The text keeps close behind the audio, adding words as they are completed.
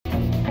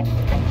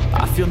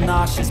feel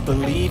nauseous,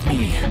 believe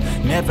me.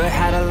 Never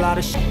had a lot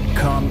of shit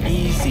come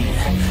easy.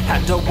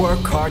 Had to work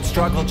hard,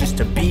 struggle just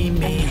to be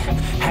me.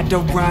 Had to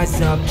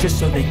rise up just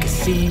so they could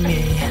see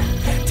me.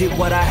 Did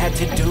what I had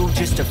to do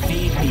just to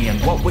feed me, and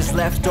what was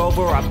left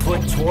over I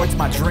put towards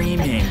my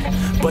dreaming.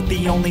 But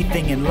the only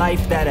thing in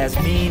life that has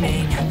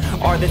meaning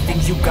are the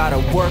things you gotta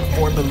work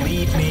for,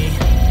 believe me.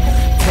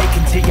 Take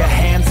into your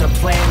hands a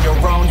plan, your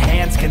own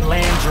hands can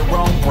land your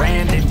own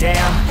brand. And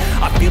damn,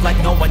 I feel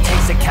like no one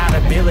takes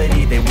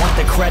accountability. They want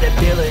the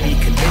credibility,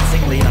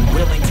 convincingly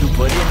unwilling to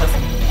put in the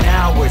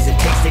hours it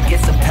takes to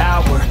get some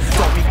power.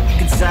 Don't be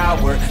f***ing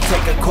sour,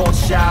 take a cold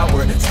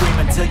shower. Scream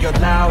until you're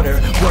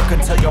louder, work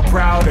until you're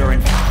prouder.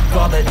 And f***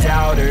 all the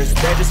doubters,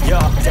 they're just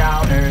young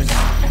downers.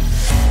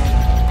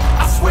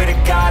 I swear to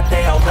God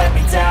they all let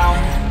me down.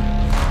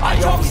 I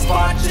always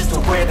fought just to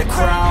wear the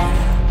crown.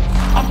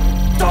 I'm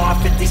f***ed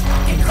off at these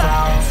f***ing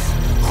clowns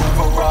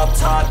who were all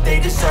taught they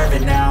deserve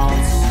an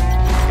ounce.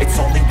 It's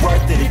only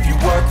worth it if you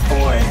work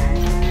for it.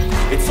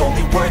 It's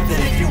only worth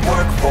it if you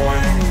work for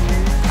it.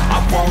 I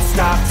won't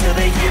stop till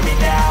they hear me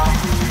now.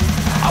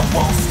 I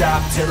won't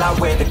stop till I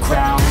wear the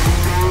crown.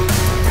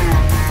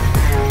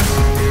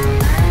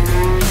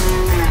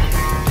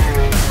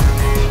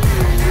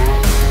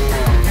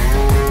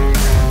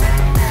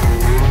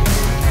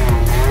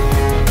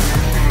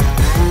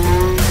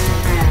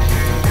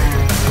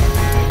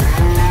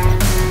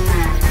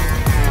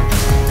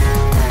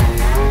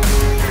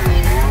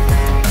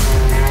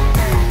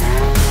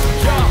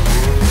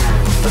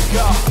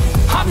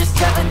 I'm just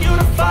telling you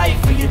to fight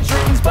for your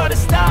dreams, but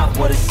it's not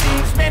what it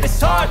seems. Man, it's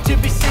hard to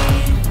be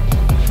seen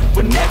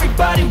when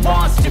everybody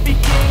wants to be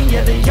king.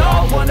 Yeah, they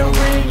all wanna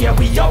ring, yeah,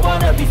 we all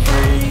wanna be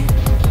free.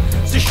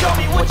 So show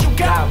me what you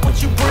got,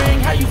 what you bring,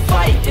 how you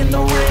fight in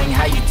the ring,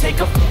 how you take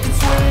a fucking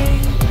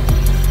swing.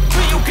 Do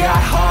you got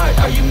heart,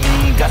 are you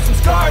mean? Got some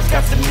scars,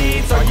 got some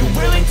needs, are you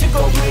willing to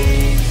go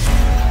bleed?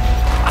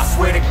 I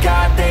swear to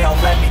God they all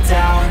let me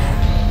down.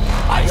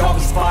 I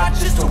always fought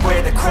just to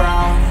wear the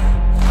crown.